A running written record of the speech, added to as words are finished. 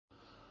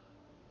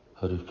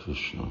Hare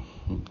Krishna.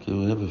 Okay,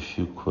 we have a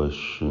few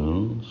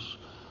questions.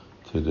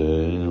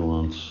 Today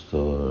one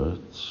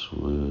starts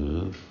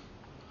with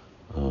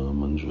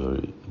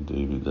Manjari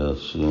Devi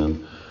Dasi,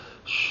 and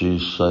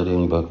she's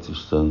citing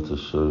Bhaktisiddhanta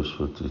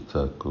Saraswati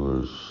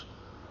Thakur's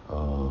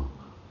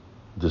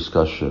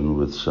discussion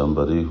with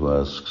somebody who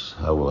asks,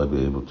 how will I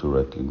be able to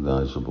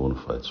recognize a bona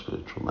fide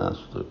spiritual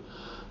master?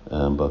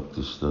 And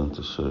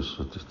Bhaktisiddhanta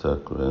Saraswati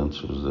Thakur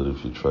answers that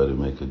if you try to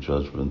make a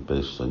judgment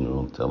based on your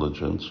own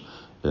intelligence,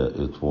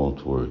 it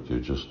won't work. You're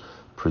just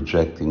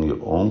projecting your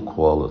own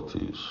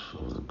qualities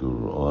of the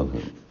Guru on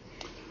him.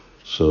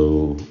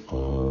 So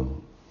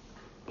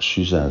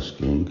she's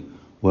asking,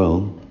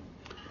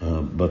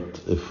 but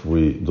if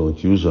we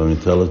don't use our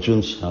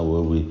intelligence, how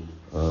are we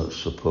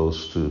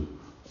supposed to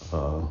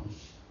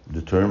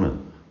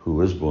determine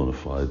who is bona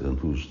fide and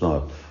who's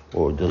not?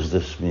 Or does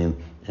this mean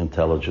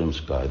intelligence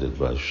guided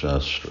by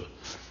Shastra?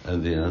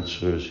 And the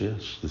answer is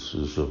yes, this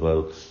is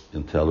about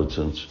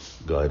intelligence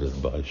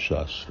guided by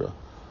Shastra.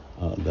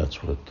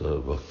 That's what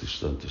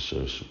Bhaktisiddhanta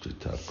Saraswati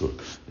Thakur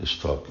is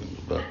talking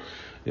about.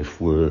 If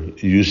we're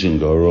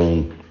using our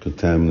own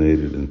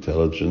contaminated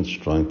intelligence,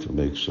 trying to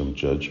make some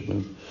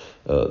judgment,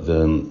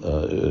 then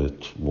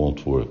it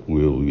won't work.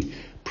 We'll be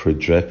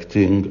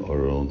projecting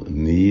our own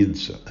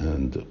needs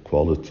and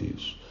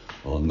qualities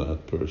on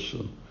that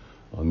person.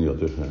 On the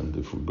other hand,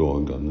 if we're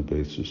going on the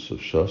basis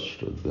of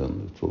Shastra,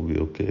 then it will be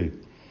okay.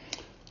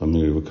 I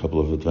mean, we have a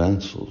couple of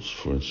advances.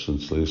 For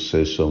instance, let's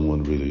say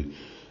someone really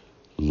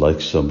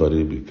likes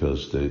somebody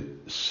because they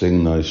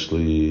sing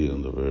nicely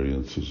and they're very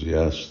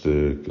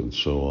enthusiastic and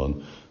so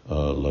on,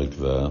 like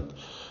that.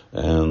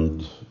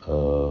 And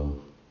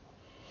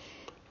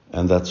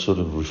that sort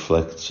of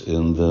reflects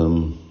in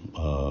them,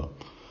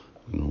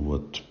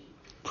 what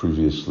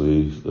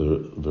previously they're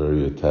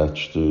very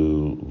attached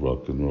to,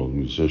 rock and roll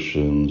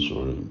musicians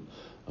or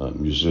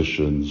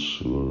musicians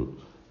who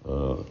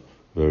are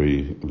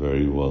very,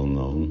 very well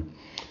known.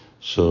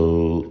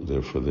 So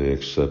therefore they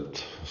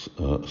accept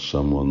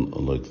someone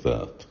like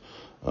that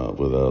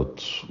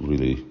without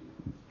really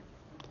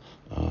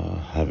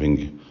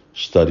having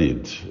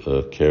studied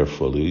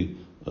carefully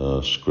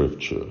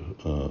scripture.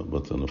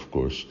 But then of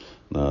course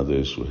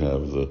nowadays we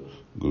have the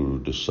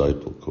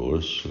Guru-disciple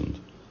course, and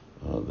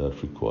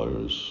that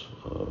requires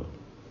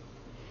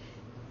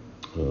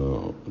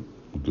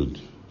good,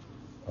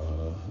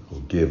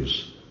 or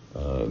gives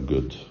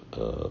good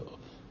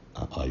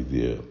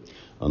idea.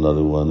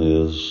 Another one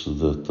is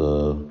that,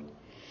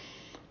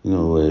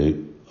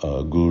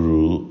 a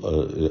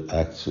guru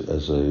acts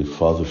as a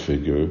father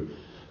figure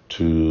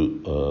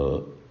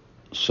to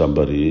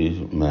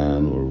somebody,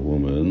 man or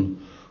woman,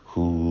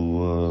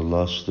 who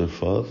lost their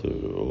father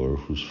or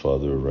whose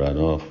father ran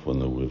off when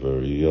they were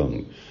very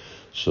young.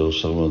 So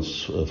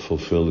someone's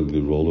fulfilling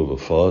the role of a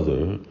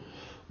father,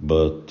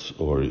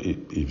 or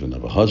even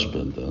of a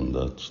husband, and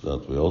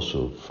that we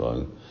also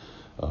find.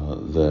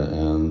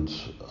 And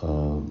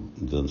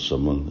then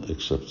someone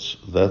accepts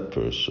that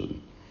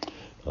person,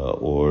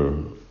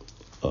 or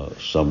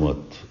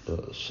somewhat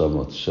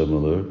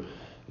similar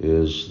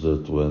is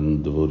that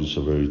when devotees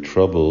are very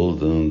troubled,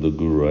 then the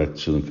Guru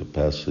acts in the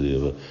capacity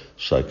of a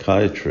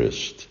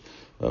psychiatrist,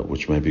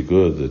 which may be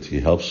good that he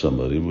helps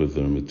somebody with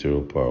their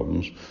material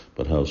problems,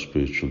 but how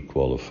spiritually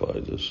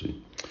qualified is he?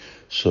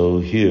 So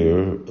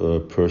here,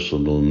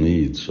 personal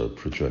needs are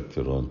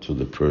projected onto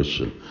the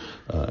person,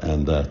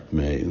 and that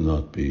may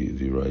not be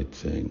the right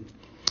thing.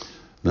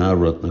 Now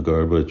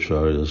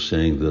Ratnagarbhacharya is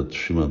saying that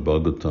Srimad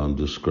Bhagavatam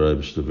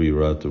describes the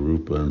Virata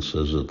Rupa and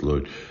says that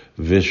Lord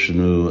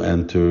Vishnu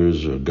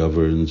enters or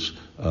governs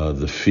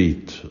the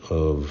feet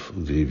of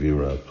the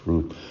Virat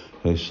Rupa.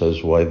 He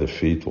says, why the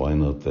feet? Why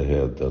not the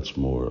head? That's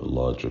more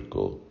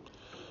logical.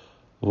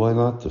 Why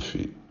not the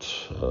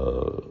feet?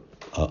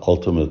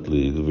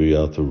 Ultimately, the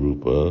Virata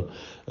Rupa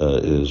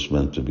is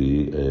meant to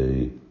be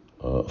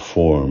a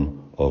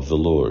form of the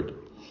Lord.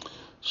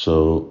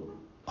 So,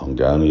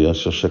 Angani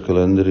Yasya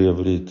Shakalendriya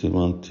Vritti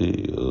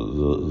Manti,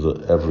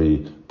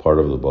 every part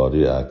of the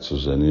body acts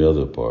as any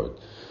other part.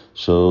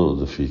 So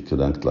the feet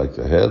can act like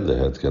the head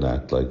can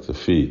act like the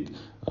feet.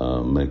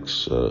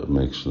 Makes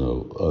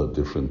no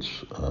difference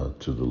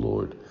to the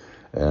Lord.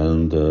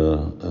 And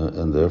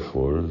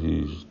therefore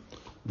he's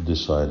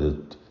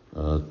decided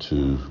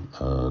to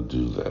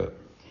do that.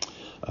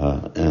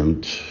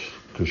 And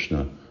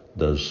Krishna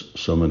does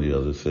so many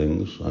other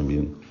things. I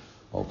mean,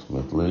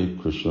 ultimately,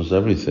 Krishna's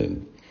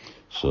everything.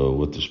 So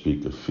with the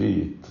speak of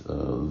feet,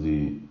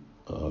 the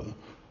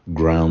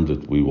ground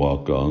that we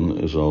walk on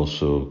is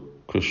also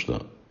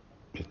Krishna.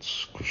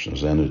 It's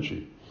Krishna's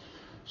energy.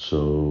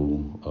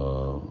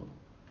 So,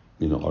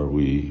 are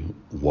we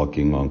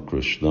walking on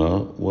Krishna?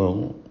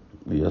 Well,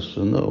 yes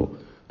and no.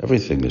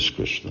 Everything is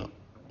Krishna.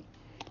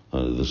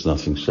 There's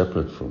nothing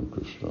separate from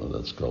Krishna.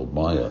 That's called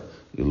Maya,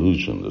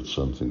 illusion, that's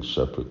something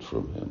separate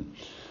from him.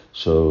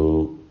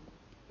 So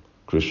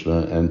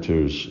Krishna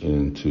enters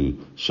into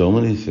so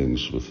many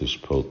things with his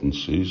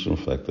potencies. In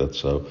fact,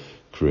 that's how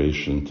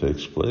creation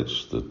takes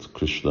place, that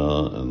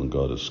Krishna and the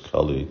goddess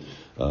Kali,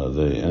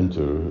 they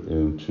enter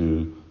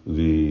into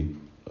the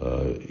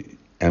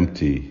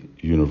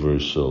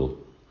anti-universal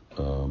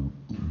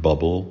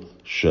bubble,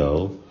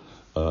 shell,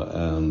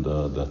 and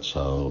that's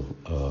how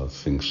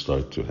things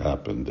start to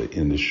happen. They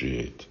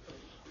initiate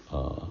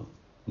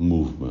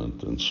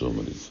movement and so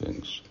many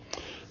things.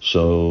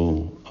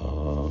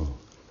 So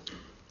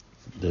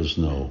there's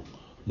no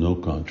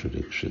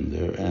contradiction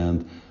there.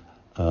 And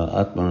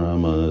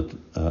Atmarama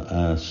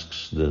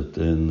asks that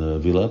in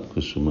Vilat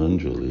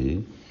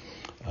Kusumanjali,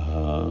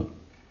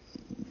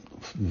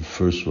 the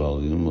first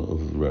volume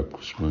of the Rep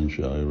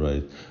Kusumanjali, I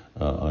write,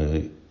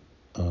 I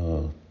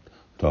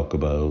talk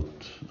about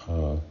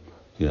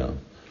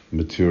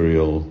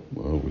material,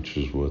 which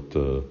is what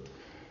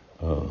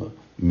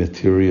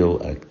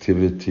material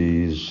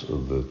activities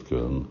that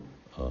can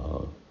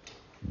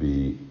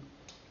be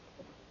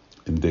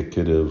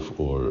indicative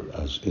or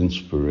as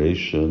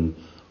inspiration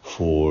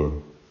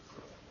for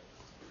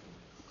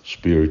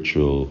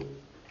spiritual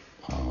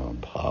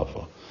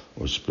bhava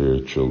or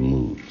spiritual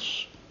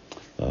moods.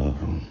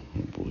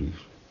 We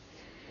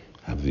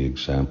have the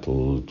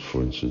example,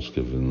 for instance,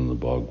 given in the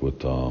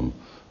Bhagavatam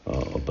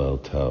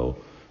about how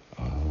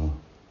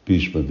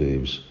Bhishma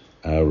Dev's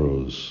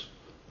arrows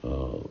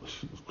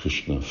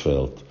Krishna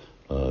felt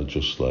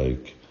just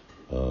like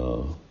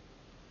the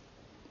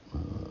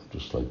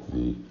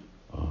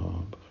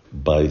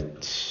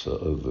bites,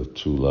 the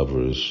two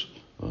lovers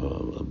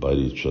bite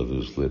each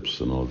other's lips,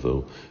 and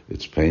although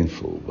it's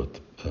painful, but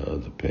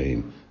the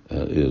pain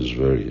is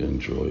very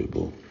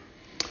enjoyable.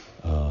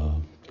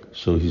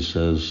 So he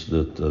says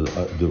that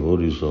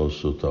devotees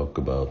also talk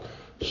about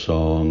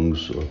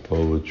songs or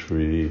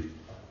poetry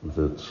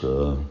that's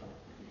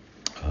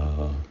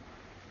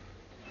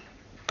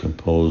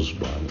composed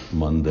by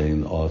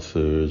mundane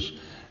authors,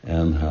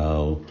 and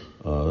how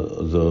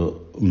the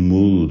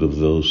mood of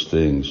those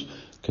things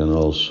can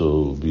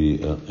also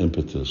be an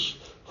impetus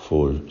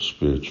for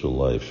spiritual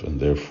life, and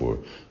therefore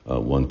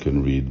one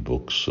can read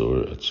books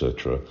or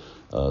etc.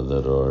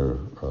 That are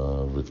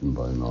written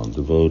by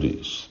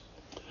non-devotees.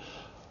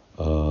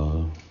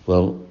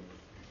 Well,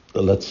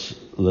 let's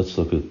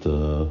look at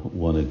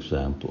one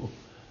example,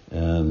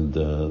 and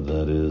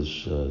that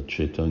is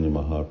Chaitanya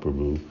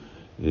Mahaprabhu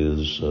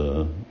is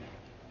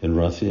in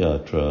Rath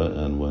Yatra,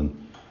 and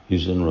when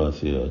he's in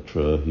Rath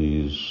Yatra,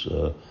 he's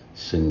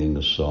singing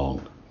a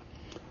song.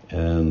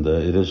 And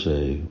it is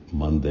a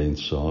mundane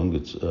song.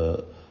 It's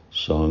a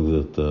song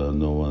that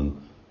no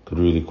one could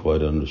really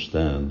quite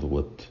understand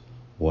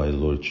why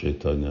Lord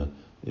Chaitanya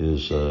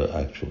is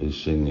actually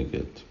singing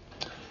it.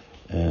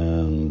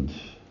 And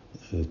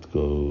it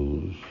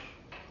goes,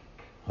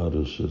 how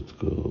does it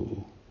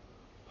go?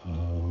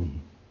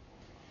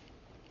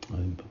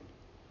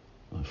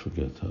 I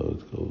forget how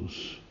it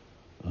goes,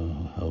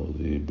 how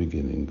the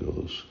beginning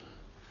goes.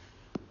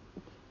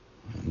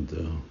 And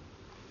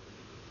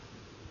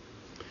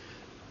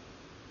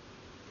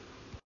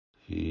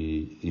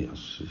he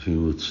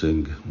would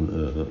sing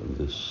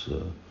this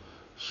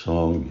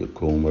song,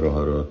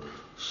 Yakomarahara,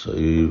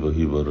 Saiva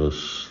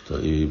Hivaras,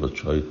 Taiva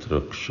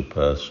Chaitrak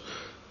Shapas,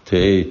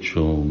 Te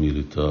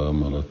Chomirita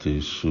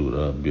Malate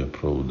Surabhya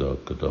Proda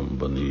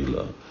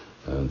Kadambanila,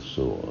 and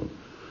so on.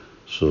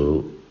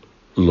 So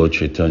Lord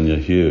Chaitanya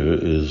here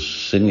is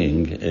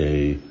singing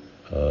a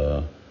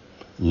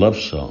love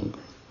song.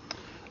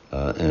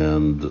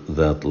 And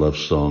that love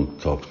song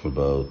talks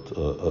about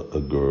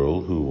a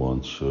girl who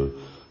wants her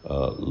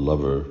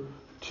lover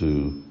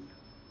to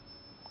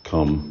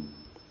come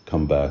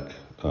back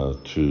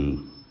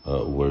to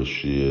where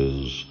she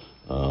is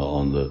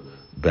on the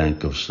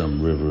bank of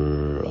some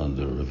river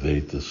under a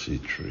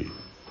Vetasi tree.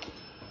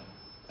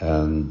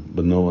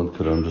 But no one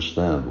could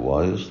understand,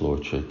 why is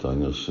Lord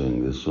Chaitanya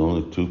singing? There's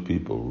only two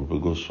people, Rupa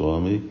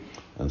Goswami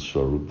and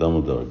Swarup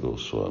Damodar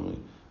Goswami,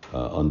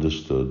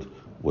 understood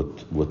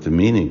what the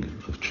meaning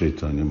of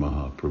Chaitanya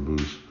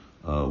Mahaprabhu's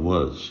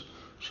was.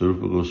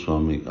 Swarupa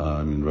Goswami,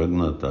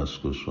 Raghunath Das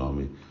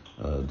Goswami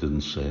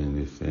didn't say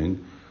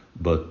anything,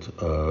 but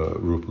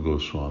Rupa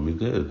Goswami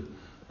did.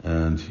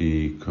 And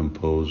he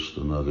composed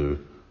another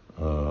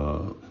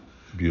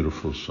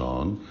beautiful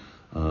song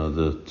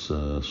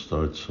that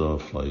starts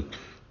off like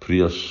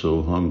Priya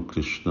Soham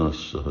Krishna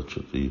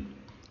Sahachati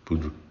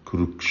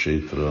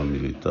Kurukshetra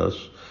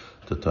Militas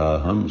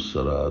Tataham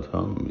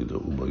Saradham Ida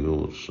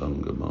Ubayor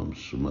Sangamam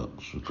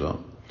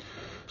Sukam.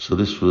 So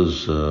this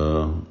was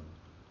a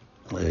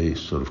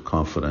sort of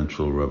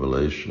confidential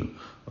revelation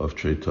of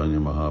Chaitanya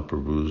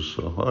Mahaprabhu's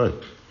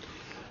heart.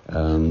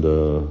 And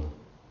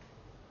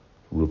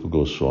Rupa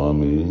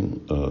Goswami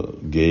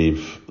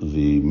gave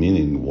the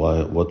meaning.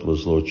 What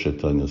was Lord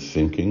Chaitanya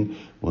thinking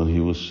when he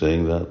was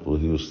saying that? Well,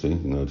 he was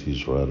thinking that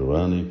he's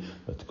Radharani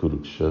at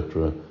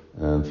Kurukshetra,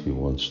 and he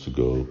wants to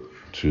go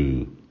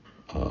to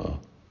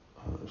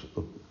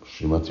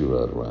Srimati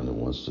Radharani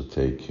wants to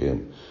take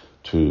him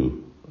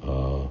to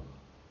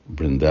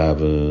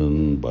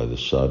Vrindavan by the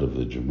side of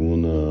the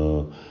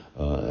Jamuna,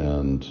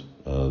 and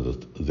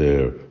that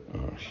there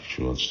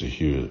she wants to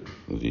hear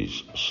the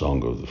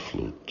song of the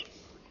flute.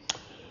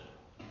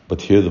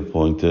 But here the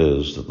point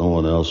is that no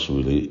one else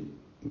really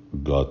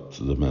got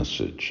the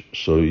message.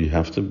 So you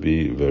have to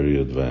be very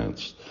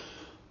advanced.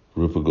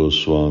 Rupa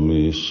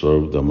Goswami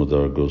served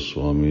Damodar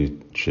Goswami,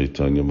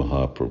 Chaitanya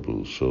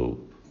Mahaprabhu. So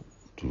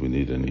do we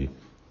need any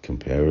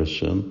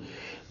comparison?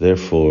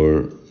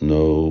 Therefore,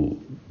 know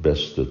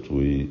best that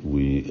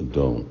we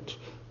don't.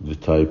 The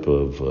type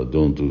of,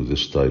 don't do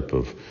this type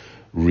of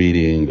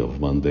reading of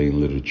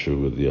mundane literature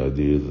with the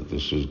idea that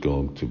this is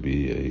going to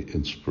be a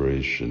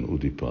inspiration,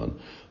 udipan,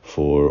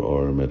 for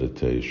our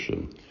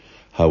meditation.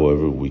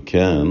 However, we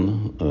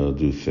can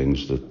do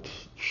things that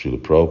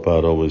Srila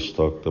Prabhupada always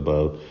talked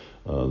about.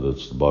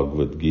 That's the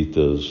Bhagavad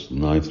Gita's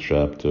 9th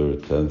chapter,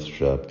 10th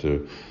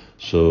chapter.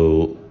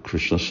 So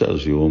Krishna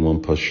says,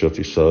 Yomam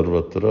pashyati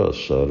sarvatra,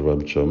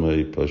 sarvam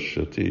chamai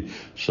pashyati.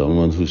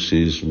 Someone who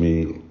sees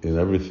me in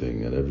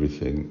everything and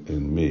everything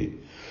in me.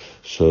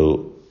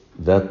 So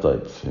that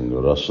type of thing,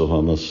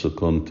 rasohamasa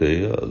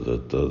konteya,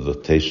 that the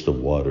taste of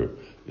water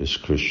is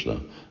Krishna.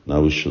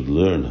 Now we should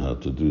learn how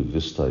to do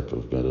this type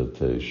of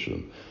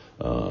meditation.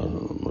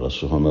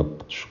 Rasohana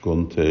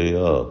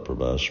Konteya,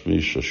 Prabhasmi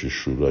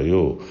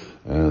Shashishurayo,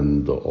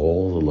 and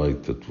all the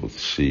light that we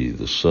see,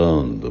 the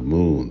sun, the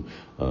moon,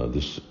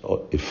 this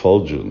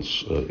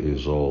effulgence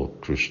is all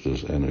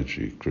Krishna's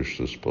energy,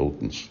 Krishna's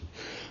potency.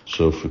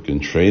 So if we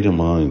can train a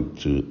mind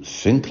to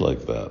think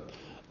like that,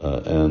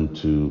 and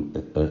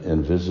to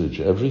envisage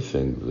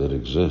everything that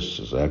exists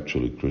as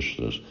actually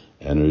Krishna's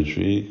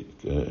energy,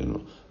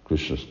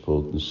 Krishna's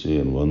potency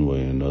in one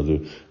way or another,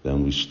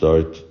 then we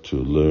start to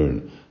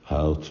learn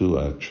how to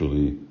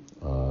actually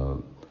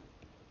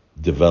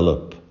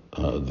develop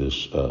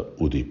this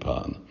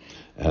udipan.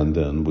 And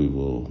then we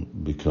will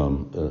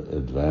become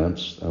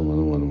advanced, and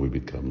when we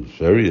become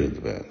very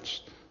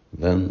advanced,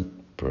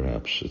 then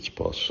perhaps it's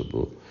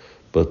possible.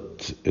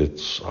 But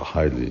it's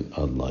highly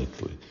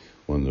unlikely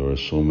when there are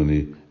so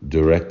many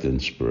direct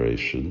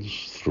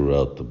inspirations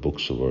throughout the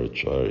books of our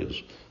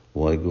acharyas.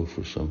 Why go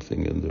for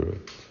something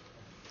indirect?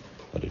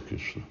 Hare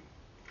Krishna.